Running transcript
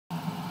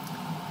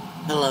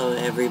Hello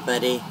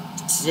everybody.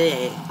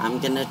 Today I'm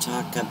going to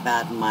talk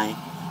about my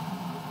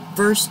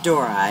first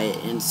door I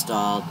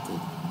installed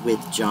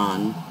with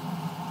John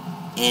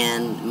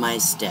and my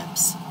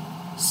steps.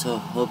 So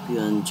hope you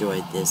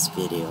enjoyed this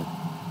video.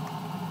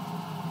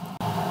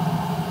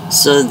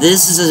 So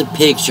this is a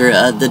picture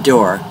of the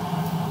door.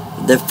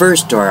 The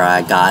first door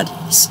I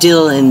got,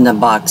 still in the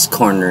box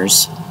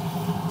corners.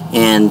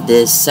 And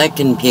this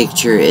second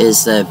picture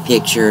is a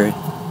picture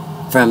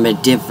from a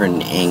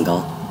different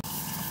angle.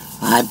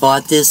 I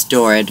bought this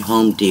door at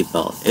Home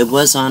Depot. It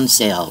was on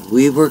sale.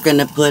 We were going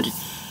to put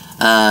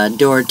a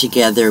door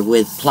together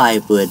with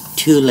plywood,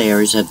 2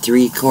 layers of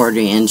 3/4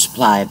 inch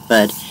ply,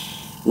 but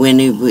when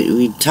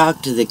we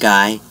talked to the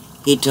guy,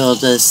 he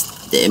told us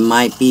that it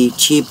might be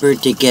cheaper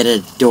to get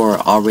a door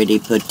already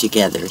put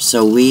together.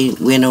 So we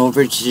went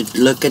over to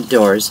look at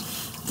doors.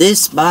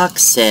 This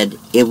box said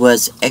it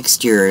was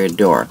exterior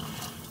door,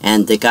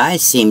 and the guy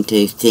seemed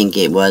to think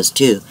it was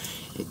too.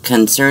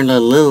 Concerned a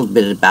little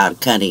bit about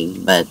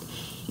cutting, but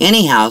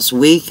anyhow, so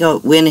we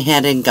went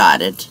ahead and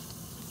got it.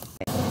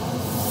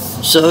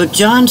 So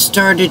John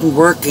started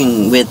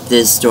working with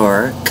this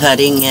door,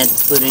 cutting it,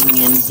 putting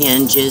in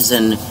hinges,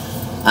 and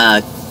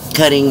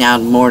cutting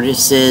out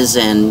mortises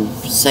and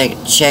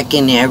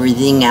checking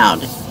everything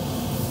out.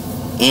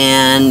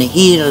 And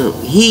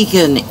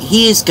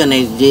he's going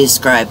to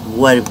describe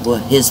what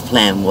his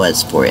plan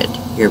was for it.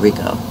 Here we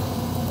go.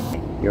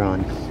 You're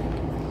on.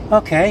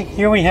 Okay,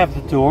 here we have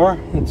the door.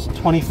 It's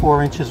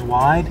 24 inches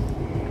wide,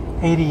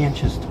 80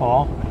 inches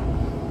tall.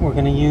 We're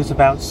going to use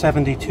about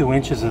 72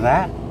 inches of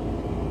that.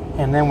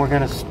 And then we're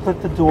going to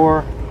split the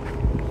door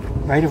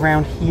right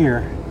around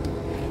here,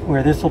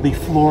 where this will be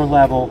floor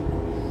level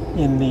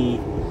in the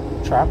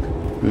truck.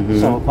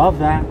 So above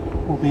that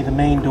will be the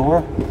main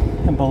door,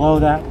 and below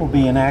that will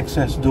be an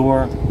access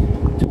door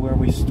to where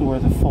we store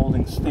the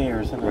folding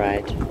stairs in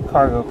the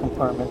cargo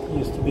compartment. It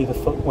used to be the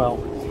footwell.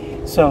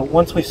 So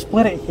once we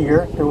split it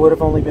here, there would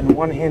have only been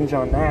 1 hinge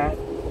on that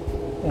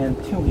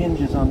and 2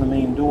 hinges on the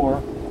main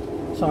door.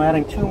 So I'm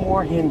adding 2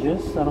 more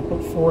hinges. That'll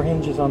put 4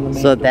 hinges on the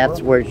main door. So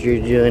that's what you're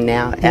doing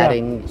now,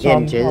 adding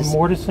hinges. I'm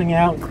mortising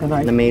out, and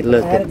I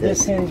added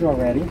this hinge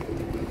already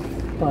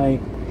by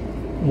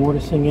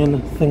mortising in a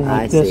thing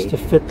like this to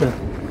fit the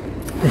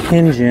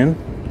hinge in.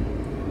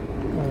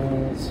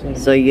 Let's see.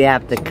 So you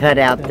have to cut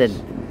out the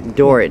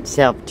door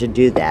itself to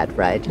do that,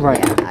 right? Right.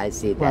 Yeah, I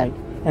see that. Right.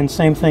 And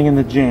same thing in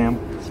the jamb.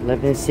 So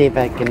let me see if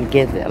I can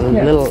get a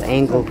little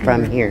angle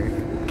from here.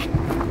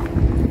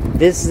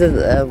 This is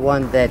the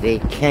one that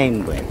it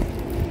came with,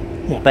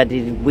 but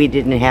we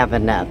didn't have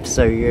enough,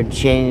 so you're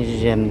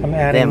changing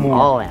them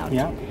all out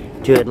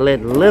to a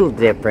little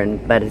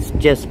different, but it's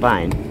just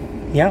fine.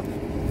 Yep.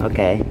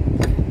 Okay.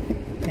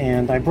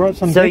 And I brought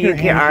some so bigger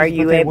hinges, are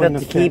you able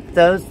to keep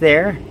those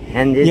there?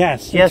 And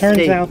yes, it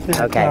turns out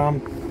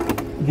that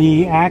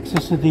the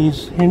axis of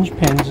these hinge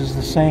pins is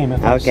the same.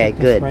 If okay,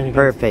 good,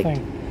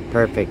 perfect.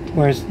 Perfect.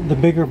 Whereas the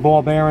bigger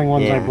ball bearing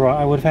ones I brought,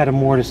 I would have had a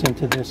mortise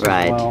into this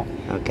as well.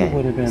 Okay. It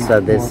would have been so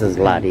this is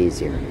a lot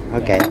easier.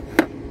 Okay.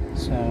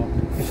 So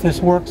if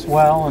this works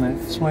well and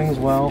it swings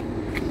well,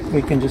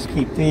 we can just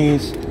keep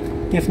these.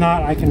 If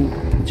not, I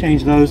can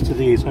change those to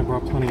these. I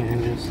brought plenty of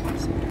hinges.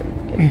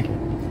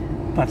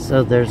 But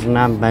so there's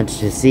not much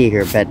to see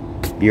here, but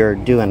you're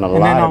doing a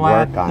lot of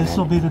work on it. This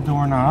will be the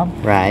doorknob.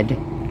 Right.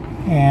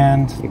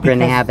 And you're going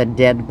to have a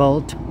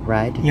deadbolt,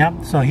 right?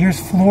 Yep. So here's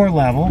floor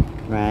level.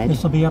 Right.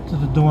 This will be up to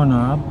the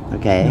doorknob.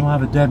 Okay. And we'll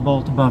have a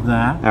deadbolt above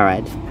that. All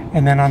right.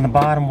 And then on the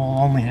bottom, we'll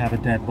only have a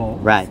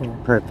deadbolt. Right.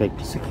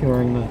 Perfect.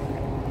 Securing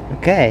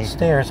the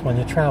stairs when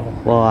you travel.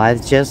 Well, I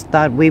just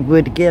thought we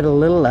would get a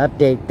little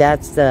update.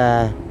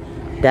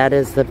 That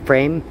is the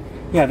frame.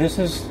 Yeah. This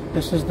is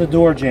the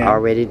door jamb.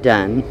 Already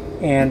done.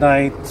 And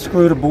I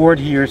screwed a board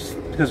here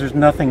because there's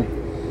no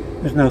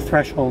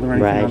threshold or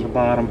anything on the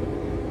bottom.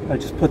 I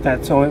just put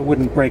that so it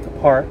wouldn't break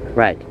apart.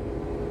 Right.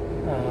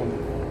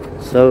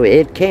 So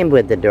it came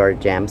with the door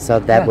jamb, so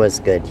that was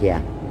good,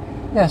 yeah.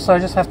 Yeah, so I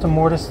just have to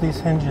mortise these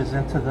hinges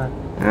into the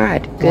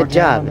good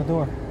job. on the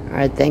door. All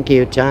right, thank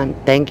you, John.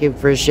 Thank you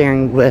for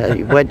sharing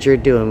what you're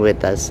doing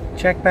with us.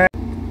 Check back.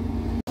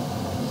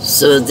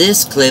 So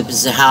this clip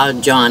is how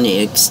John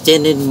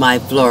extended my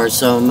floor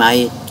so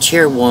my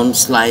chair won't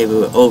slide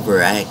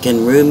over. I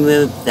can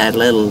remove that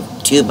little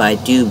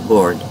 2x2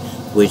 board,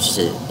 which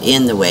is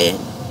in the way,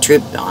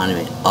 trip on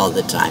it all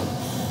the time.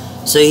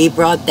 So he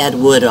brought that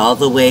wood all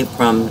the way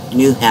from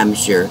New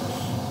Hampshire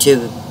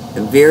to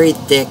a very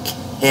thick,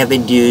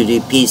 heavy-duty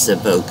piece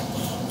of oak,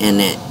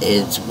 and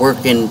it's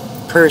working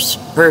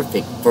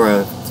perfect for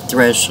a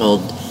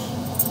threshold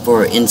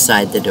for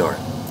inside the door.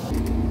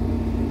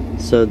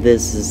 So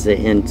this is the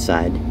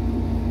inside.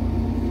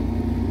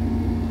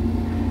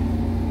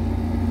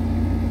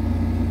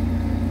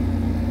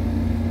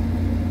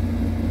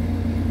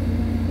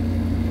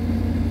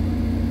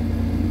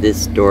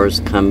 This door's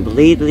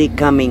completely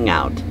coming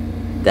out.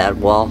 That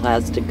wall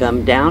has to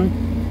come down,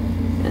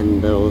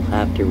 and they'll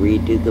have to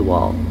redo the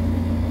wall.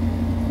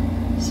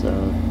 So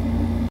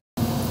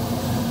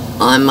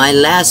on my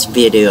last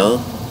video,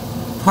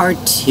 part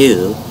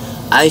 2,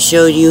 I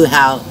showed you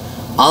how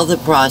all the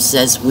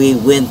process we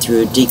went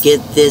through to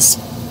get this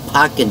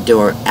pocket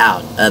door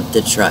out of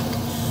the truck.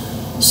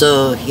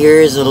 So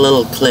here's a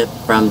little clip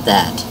from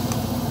that.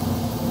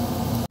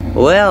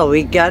 Well,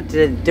 we got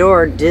the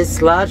door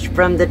dislodged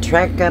from the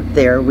track up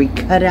there. We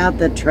cut out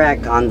the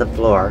track on the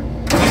floor.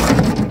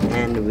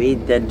 And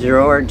the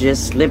door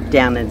just slipped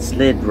down and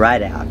slid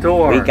right out.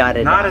 Door, we got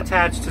it not out.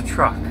 attached to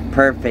truck.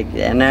 Perfect.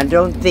 And I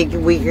don't think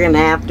we're going to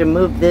have to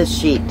move this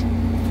sheet.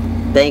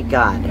 Thank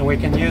God. And we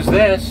can use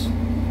this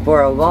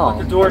for a wall.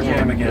 Put the door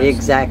jam against.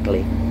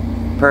 Exactly.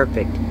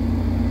 Perfect.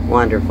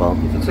 Wonderful.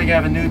 It looks like you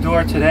have a new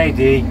door today,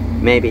 D.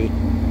 Maybe.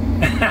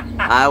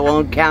 I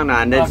won't count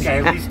on it. Okay,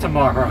 at least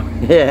tomorrow.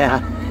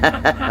 Yeah.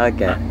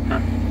 Okay.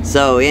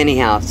 So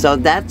anyhow, so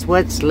that's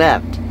what's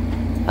left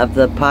of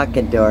the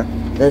pocket door.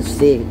 Let's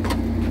see.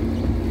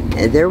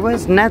 There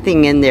was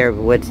nothing in there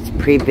what's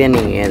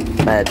preventing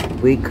it, but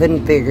we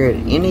couldn't figure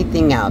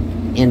anything out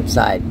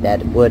inside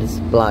that was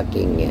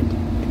blocking it.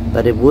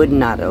 But it would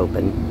not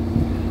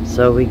open.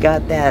 So we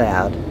got that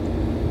out.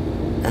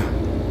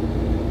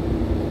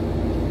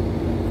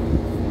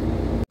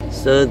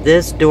 So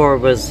this door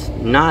was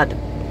not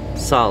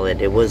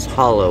solid, it was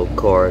hollow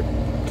core.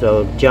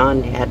 So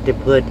John had to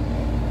put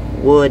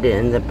wood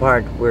in the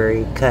part where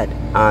he cut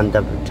on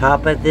the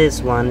top of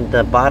this one,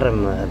 the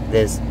bottom of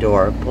this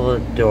door. Pull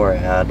the door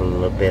out a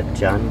little bit,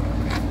 John.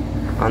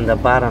 On the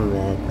bottom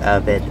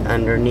of it,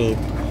 underneath,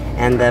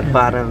 and the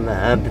bottom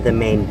of the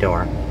main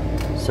door.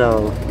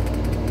 So,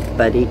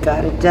 but he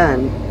got it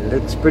done. It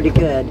looks pretty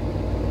good.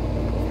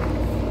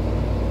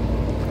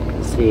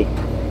 Let's see.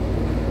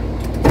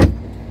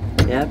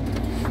 Yep.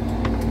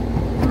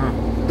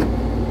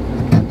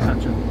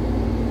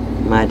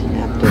 Might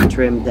have to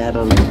trim that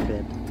a little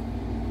bit.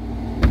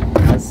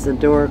 That's the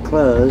door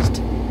closed.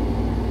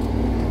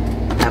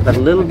 Have a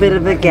little bit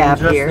of a gap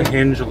here. Adjust the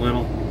hinge a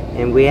little.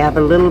 And we have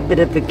a little bit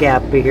of a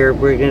gap here.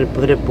 We're going to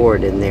put a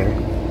board in there.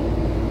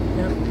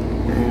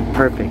 Yep.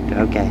 Perfect.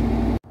 Okay.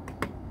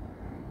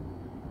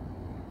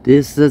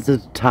 This is the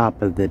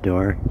top of the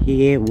door.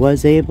 He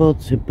was able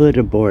to put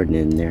a board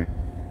in there.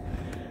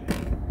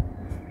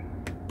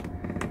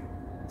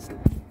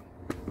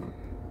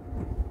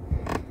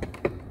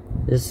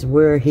 This is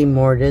where he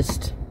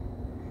mortised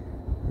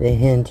the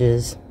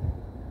hinges.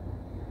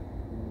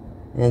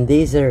 And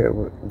these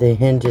are the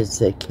hinges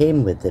that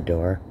came with the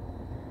door.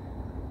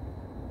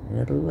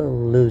 They're a little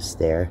loose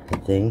there, I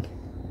think.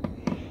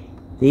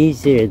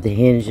 These are the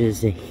hinges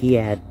that he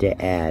had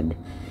to add.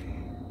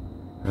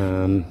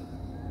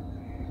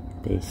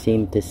 They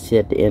seem to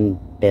sit in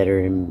better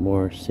and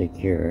more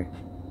secure.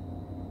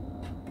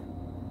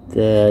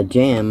 The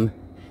jamb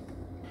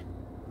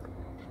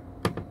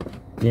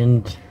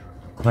didn't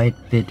quite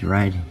fit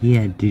right. He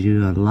had to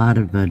do a lot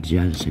of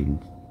adjusting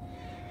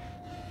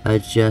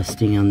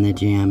on the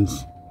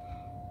jambs.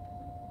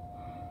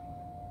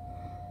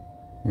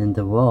 And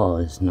the wall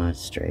is not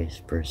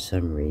straight for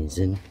some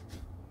reason.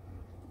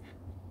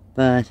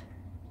 But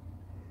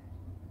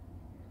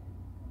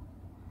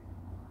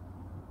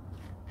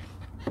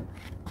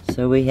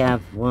so we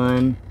have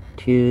 1,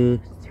 2,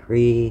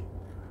 3,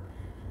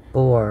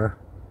 4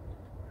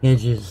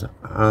 hinges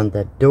on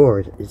the door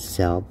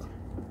itself.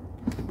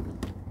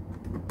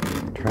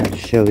 Try to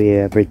show you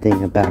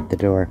everything about the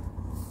door.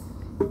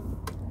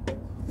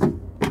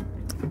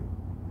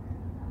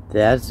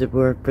 That's the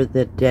word for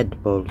the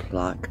deadbolt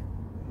lock,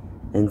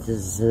 and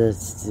this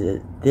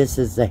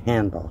is the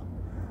handle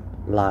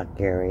lock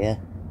area.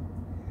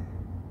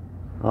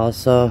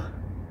 Also,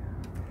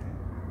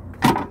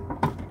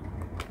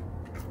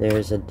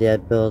 there's a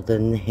deadbolt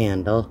in the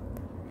handle.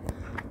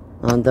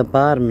 On the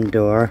bottom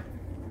door,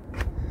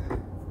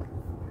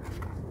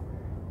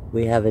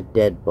 we have a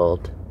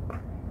deadbolt.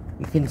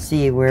 You can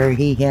see where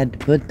he had to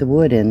put the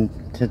wood in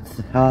to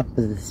the top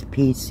of this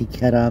piece he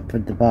cut off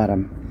at the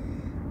bottom.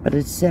 But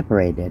it's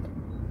separated.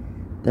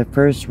 The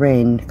first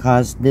rain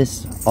caused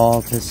this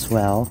all to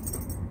swell.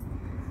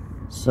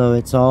 So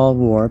it's all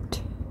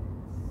warped.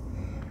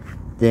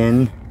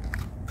 Then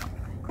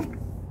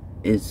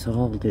it's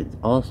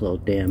also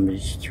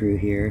damaged through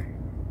here.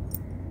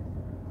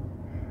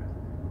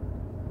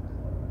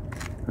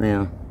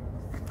 Well,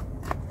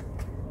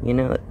 you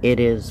know, it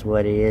is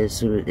what it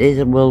is.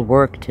 It will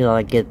work till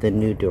I get the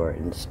new door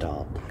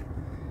installed.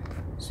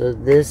 So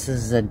this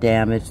is the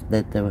damage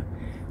that the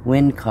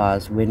wind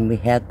caused when we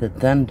had the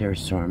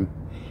thunderstorm.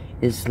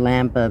 It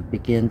slammed up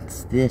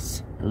against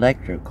this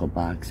electrical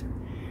box.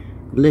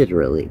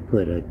 Literally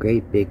put a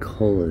great big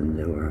hole in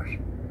the door.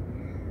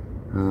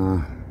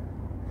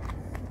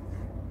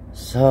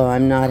 So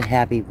I'm not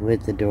happy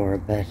with the door,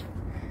 but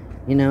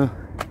you know,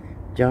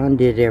 John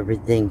did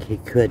everything he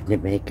could to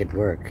make it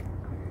work.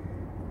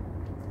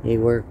 He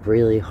worked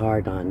really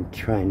hard on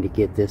trying to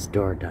get this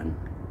door done.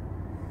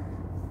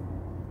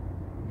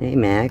 Hey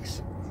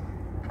Max,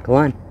 go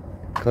on,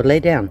 go lay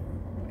down.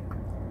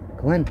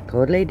 Go on,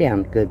 go lay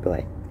down, good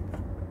boy.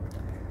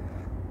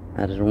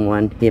 I don't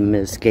want him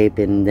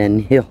escaping, then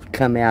he'll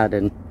come out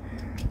and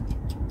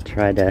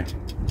try to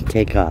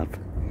take off.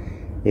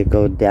 You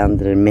go down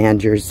to the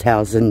manager's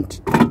house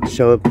and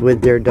show up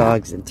with their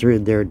dogs and through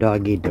their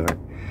doggy door.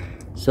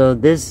 So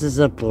this is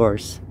a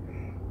floors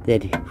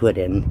that he put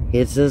in.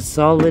 It's a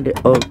solid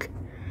oak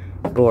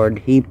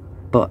board he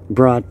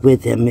brought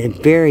with him. It's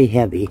very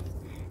heavy.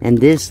 And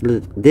this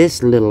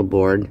little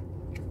board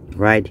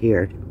right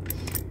here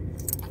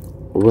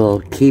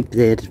will keep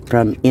it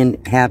from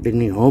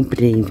having an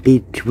opening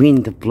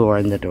between the floor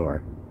and the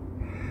door.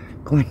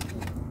 Go on.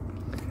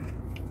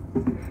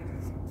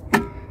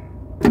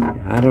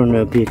 I don't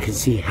know if you can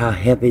see how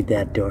heavy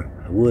that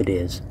wood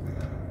is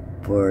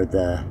for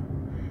the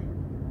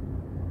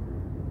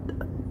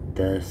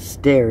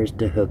stairs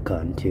to hook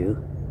onto.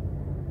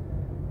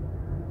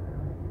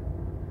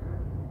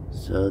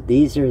 So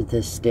these are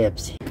the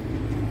steps.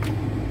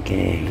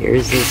 Okay,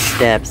 here's the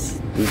steps.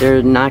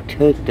 They're not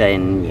hooked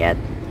in yet,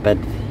 but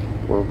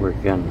we're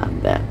working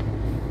on that.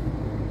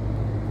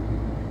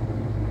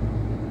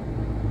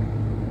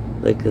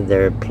 Look,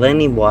 they're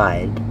plenty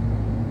wide.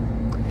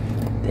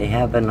 They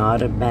have an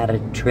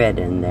automatic tread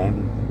in there.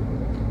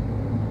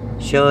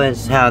 Show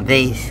us how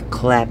they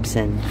collapse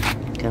and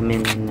come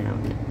in and out.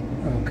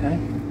 Okay.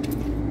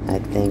 I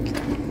think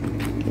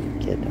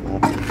get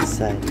off to the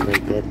side a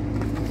little bit.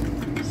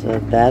 So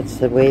that's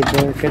the way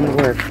they're going to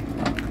work.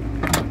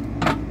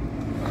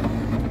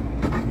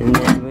 And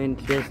then we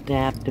just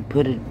have to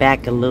put it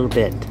back a little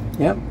bit.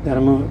 Yep,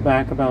 gotta move it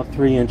back about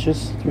 3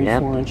 inches,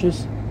 4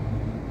 inches.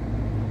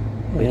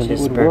 Which and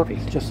is it would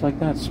perfect. work just like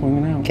that,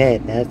 swinging out. Okay,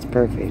 that's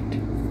perfect.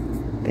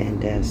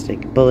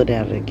 Fantastic. Pull it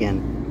out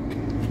again.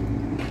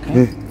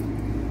 Okay.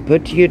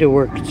 Put you to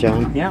work,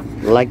 John. Yeah.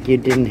 Like you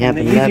didn't have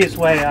and the enough. easiest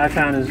way I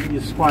found is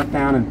you squat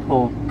down and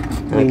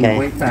lean the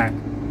weight back.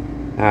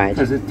 All right.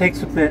 Because it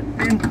takes a bit,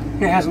 and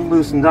it hasn't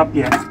loosened up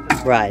yet.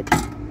 Right. There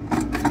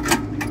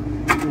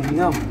you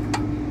go.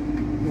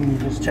 And you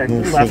just check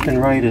left and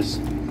right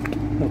is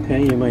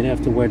okay. You might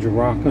have to wedge a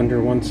rock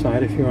under one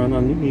side if you're on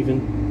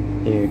uneven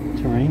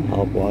terrain.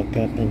 I'll walk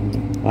up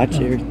and watch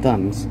your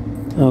thumbs.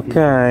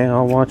 Okay,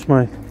 I'll watch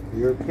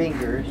your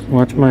fingers.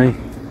 Watch my.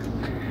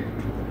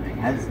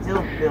 I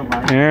still feel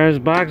like There's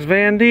Box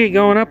Van D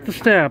going up the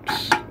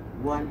steps.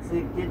 once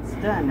it gets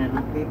done,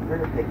 it'll be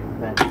perfect.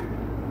 But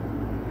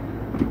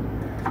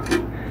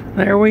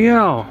there we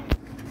go.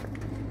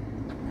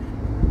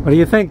 What do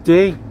you think,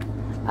 D?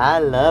 I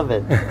love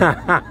it.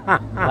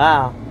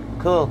 Wow,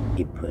 cool.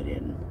 He put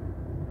in.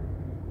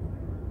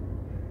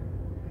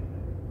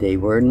 They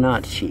were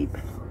not cheap.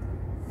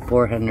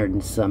 $400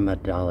 and some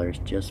dollars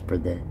just for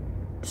the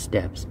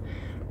steps.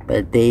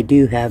 But they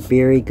do have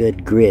very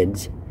good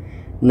grids,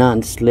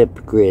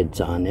 non-slip grids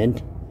on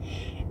it.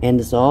 And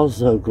it's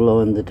also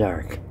glow in the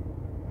dark.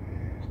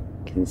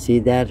 Can see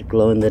that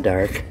glow in the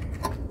dark.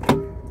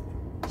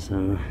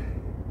 So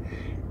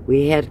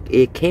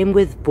it came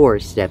with 4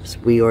 steps.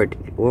 We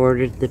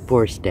ordered the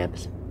 4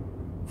 steps.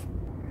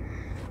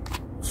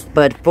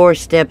 But 4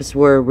 steps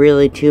were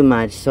really too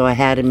much, so I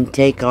had him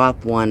take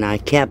off one. I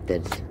kept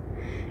it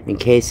in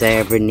case I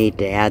ever need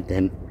to add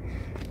them.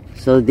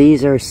 So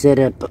these are set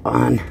up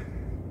on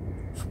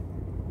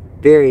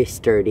very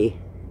sturdy.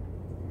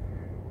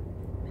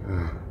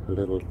 A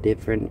little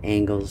different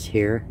angles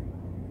here.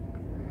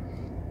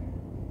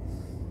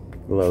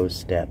 Low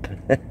step.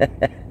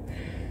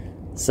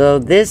 So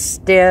this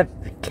step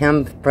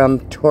comes from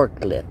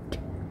Torklift.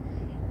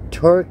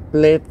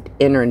 Torklift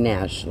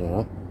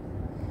International.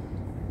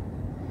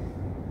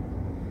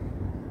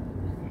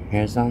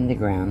 Here's on the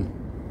ground.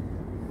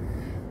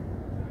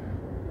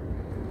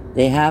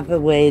 They have a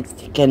way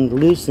that can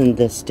loosen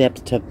the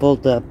steps to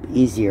fold up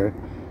easier.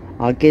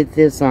 I'll get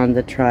this on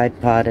the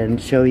tripod and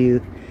show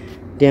you,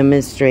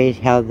 demonstrate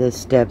how the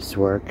steps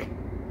work.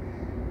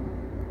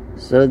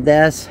 So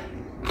that's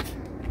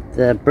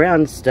the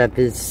brown stuff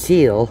is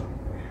seal,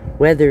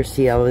 weather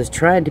seal. I was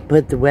trying to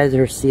put the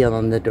weather seal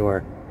on the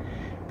door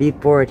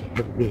before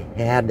we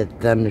had a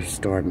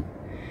thunderstorm.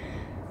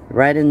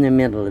 Right in the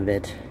middle of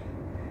it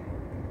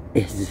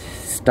is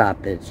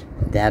stop it.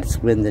 That's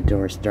when the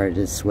door started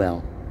to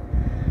swell.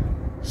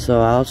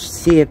 So I'll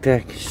see if I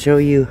can show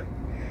you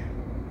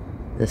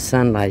the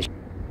sunlight.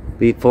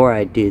 Before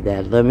I do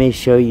that, let me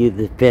show you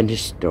the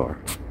finished door.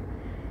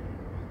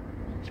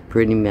 It's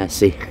pretty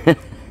messy.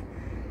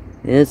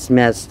 It's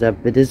messed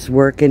up, but it's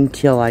working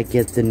till I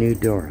get the new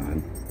door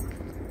on.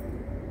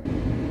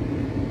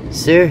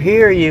 So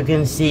here you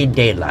can see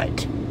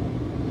daylight.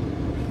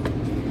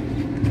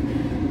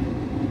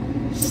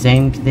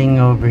 Same thing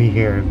over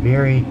here,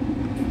 very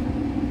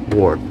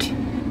warped.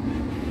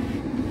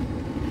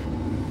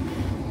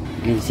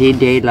 You can see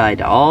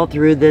daylight all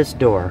through this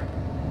door.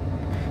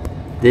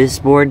 This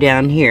board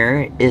down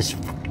here is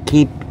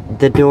keep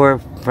the door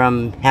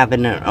from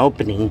having an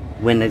opening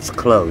when it's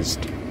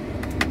closed.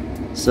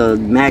 So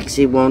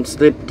Maxie won't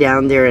slip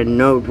down there and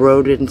no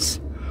rodents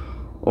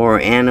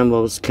or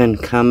animals can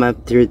come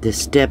up through the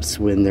steps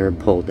when they're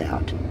pulled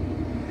out.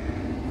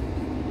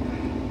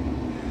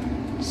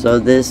 So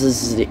this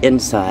is the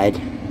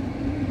inside.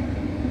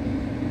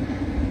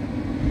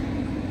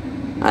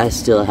 I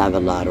still have a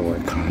lot of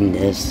work on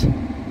this.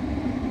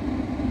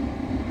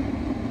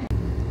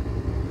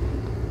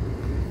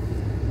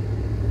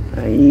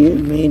 You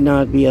may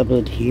not be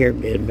able to hear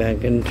me, but I'm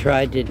going to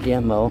try to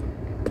demo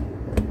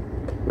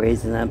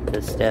raising up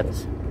the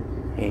steps.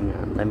 Hang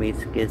on, let me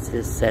get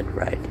this set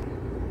right.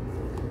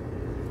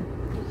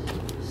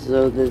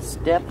 So the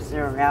steps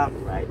are out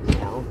right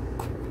now.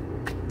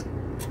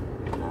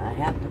 I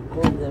have to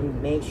pull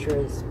them, make sure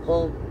it's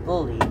pulled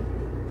fully,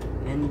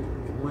 and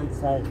once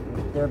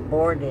their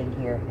board in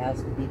here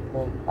has to be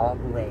pulled all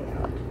the way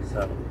out.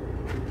 So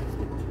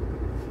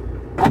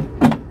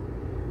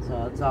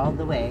it's all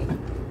the way.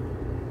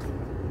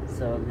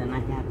 So then I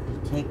have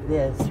to take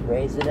this,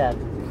 raise it up,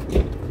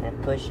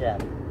 and push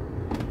up.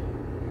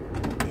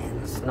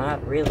 And it's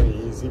not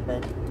really easy,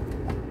 but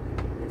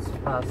it's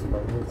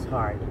possible. It's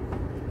hard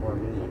for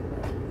me.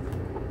 But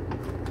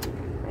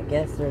I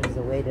guess there's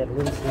a way to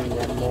loosen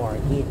them more.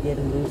 He did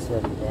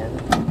loosen them.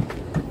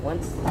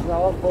 Once it's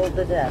all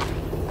folded up,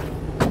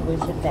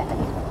 push it back.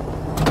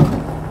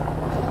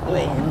 Go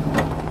in.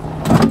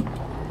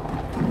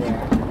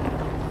 There.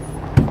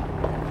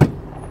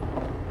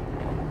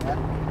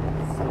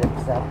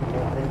 Slips up a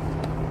little bit.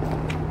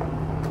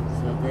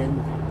 So then,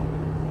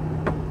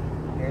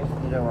 here's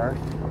the door.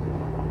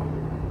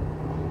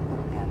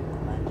 Have the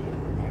lunge in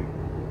there.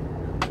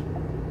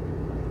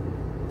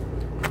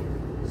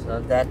 So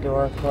that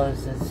door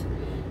closes.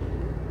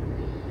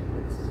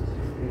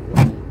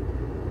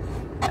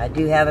 I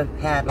do have a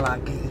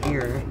padlock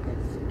here.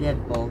 It's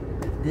deadbolt.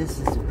 This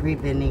is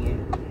preventing it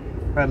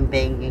from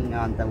banging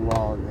on the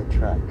wall of the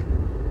truck.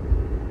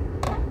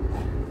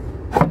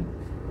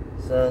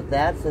 So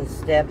that's the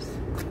steps.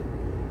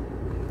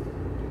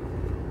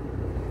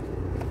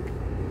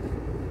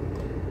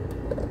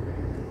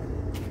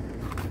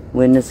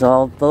 When it's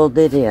all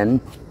folded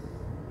in,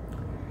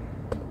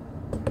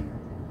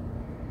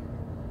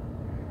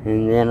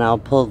 and then I'll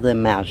pull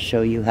them out,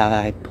 show you how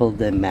I pull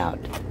them out.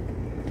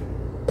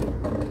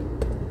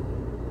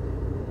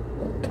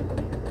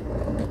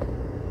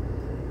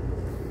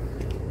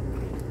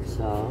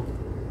 So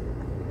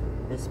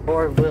this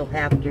board will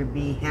have to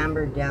be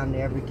hammered down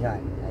every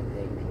time, I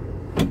think.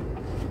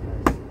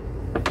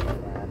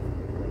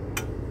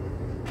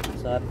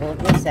 So I pulled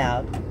this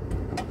out.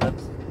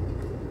 Oops.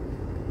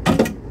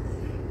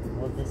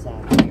 Pulled this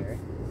out here.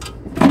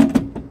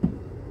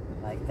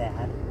 Like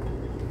that.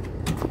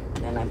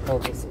 And I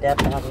pulled the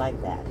step out like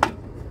that.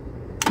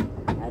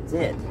 That's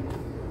it.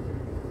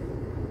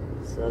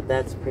 So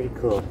that's pretty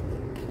cool.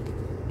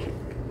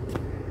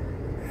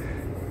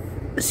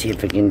 Let's see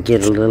if I can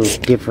get a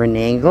little different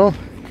angle.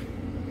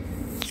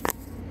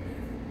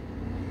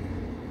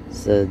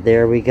 So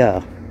there we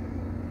go.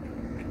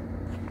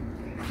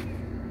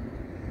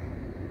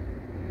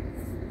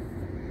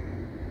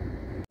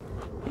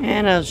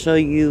 And I'll show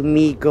you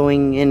me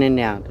going in and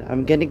out.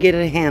 I'm gonna get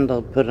a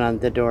handle put on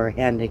the door,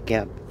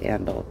 handicap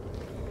handle.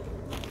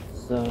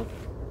 So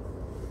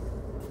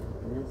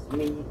this is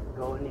me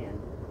going in.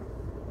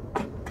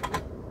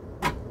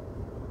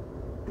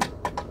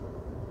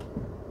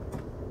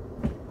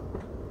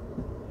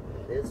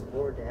 This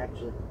board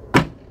actually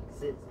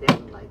sits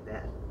down like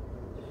that.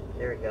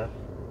 There we go.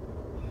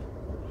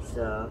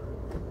 So,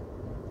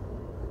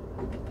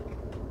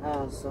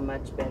 oh, so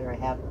much better. I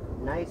have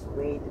nice,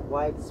 great,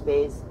 wide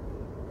space.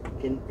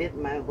 Can fit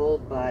my whole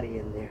body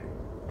in there.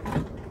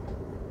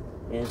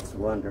 It's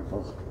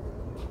wonderful.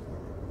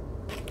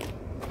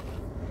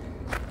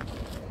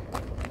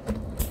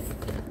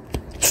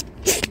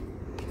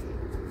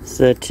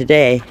 So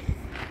today,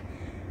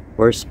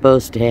 we're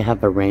supposed to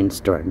have a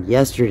rainstorm.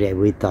 Yesterday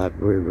we thought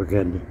we were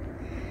going to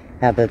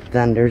have a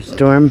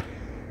thunderstorm.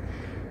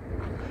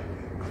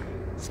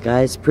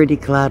 Sky's pretty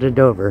clouded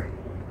over.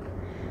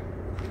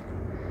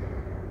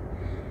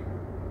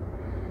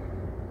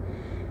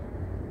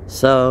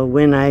 So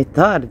when I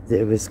thought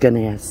it was going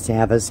to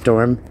have a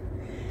storm,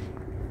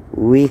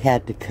 we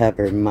had to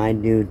cover my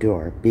new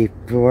door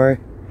before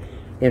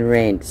it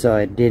rained so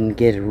it didn't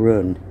get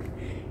ruined.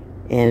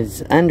 And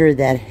it's under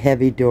that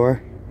heavy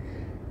door,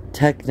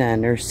 tucked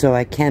under, so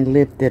I can't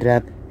lift it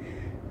up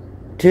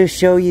to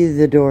show you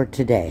the door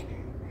today.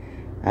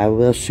 I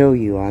will show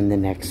you on the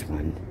next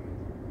one.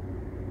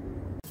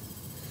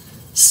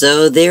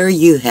 So there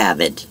you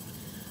have it.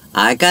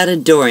 I got a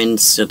door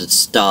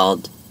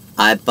installed.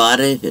 I bought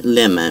a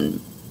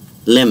lemon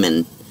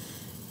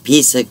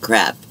piece of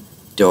crap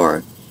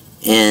door,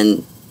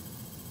 and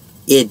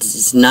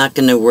it's not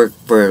going to work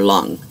for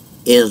long.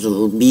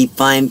 It'll be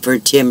fine for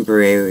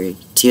temporary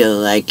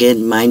till I get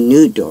my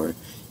new door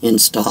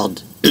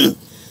installed.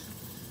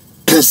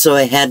 So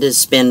I had to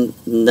spend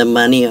the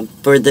money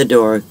for the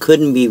door.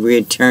 Couldn't be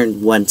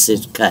returned once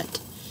it's cut.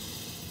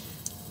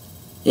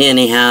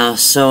 Anyhow,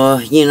 so,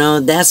 you know,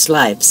 that's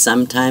life.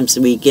 Sometimes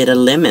we get a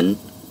lemon.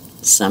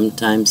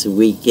 Sometimes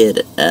we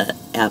get an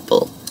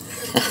apple.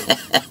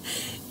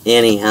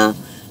 Anyhow,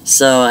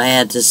 so I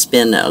had to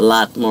spend a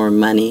lot more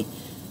money.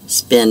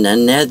 Spend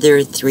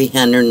another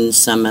 $300 and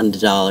some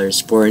odd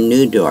for a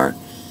new door.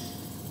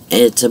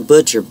 It's a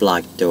butcher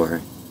block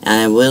door.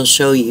 I will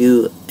show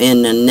you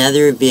in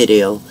another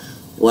video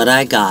what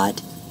I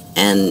got,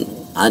 and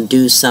I'll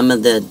do some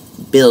of the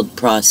build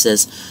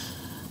process.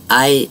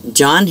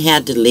 John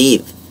had to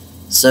leave,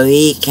 so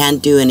he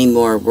can't do any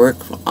more work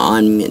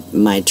on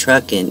my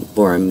truck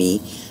for me,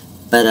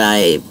 but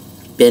I've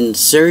been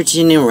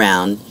searching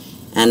around,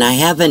 and I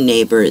have a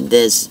neighbor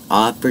that's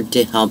offered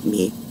to help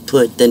me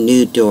put the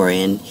new door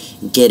in,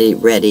 get it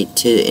ready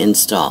to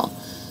install.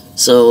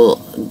 So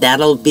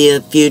that'll be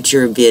a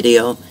future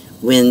video.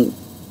 When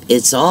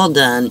it's all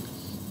done,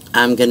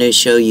 I'm going to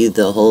show you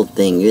the whole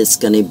thing. It's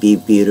going to be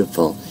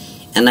beautiful.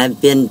 And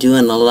I've been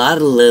doing a lot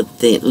of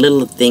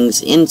little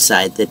things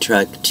inside the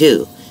truck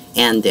too,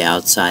 and the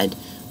outside,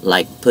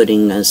 like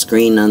putting a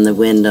screen on the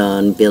window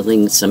and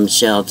building some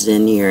shelves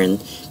in here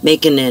and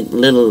making it a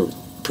little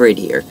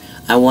prettier.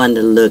 I want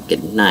to look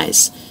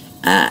nice.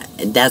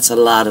 That's a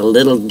lot of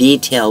little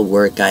detail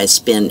work I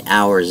spend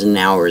hours and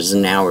hours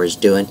and hours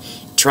doing.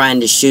 Trying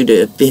to shoot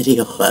a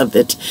video of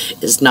it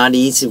is not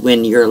easy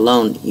when you're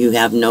alone. You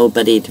have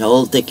nobody to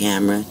hold the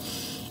camera,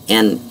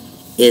 and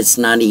it's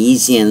not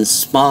easy in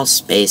small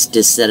space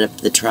to set up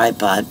the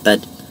tripod,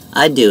 but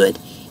I do it.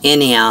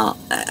 Anyhow,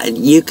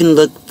 you can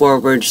look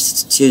forward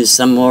to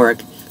some more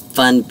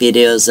fun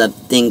videos of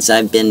things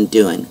I've been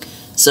doing.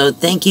 So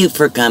thank you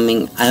for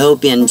coming. I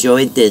hope you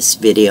enjoyed this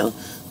video.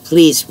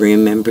 Please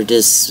remember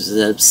to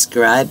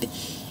subscribe,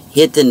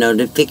 hit the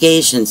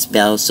notifications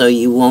bell so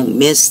you won't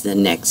miss the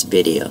next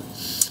video.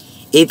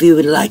 If you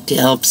would like to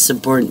help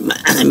support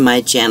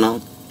my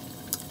channel,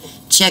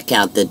 check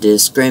out the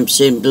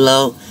description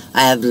below.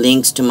 I have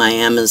links to my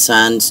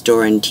Amazon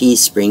store and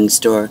Teespring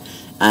store.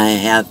 I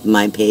have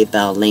my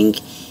PayPal link,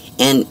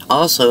 and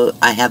also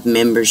I have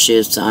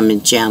memberships on my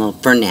channel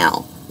for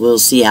now. We'll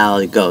see how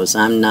it goes.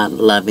 I'm not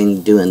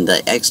loving doing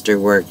the extra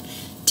work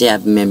to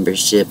have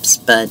memberships,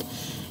 but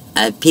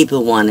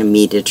people wanted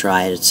me to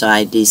try it, so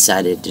I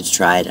decided to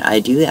try it. I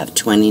do have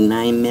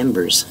 29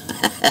 members,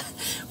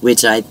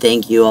 which I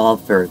thank you all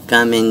for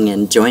coming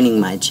and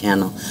joining my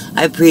channel.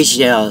 I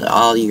appreciate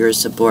all your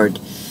support.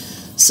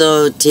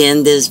 So to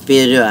end this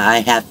video, I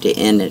have to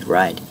end it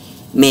right.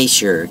 Make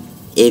sure,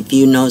 if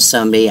you know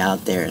somebody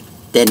out there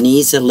that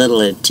needs a little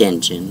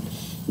attention,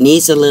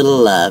 needs a little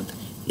love,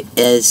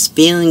 is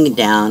feeling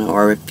down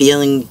or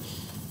feeling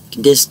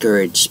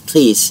discouraged,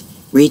 please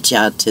reach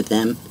out to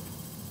them.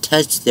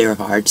 Touch their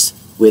hearts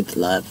with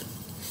love.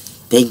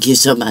 Thank you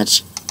so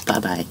much.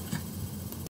 Bye-bye.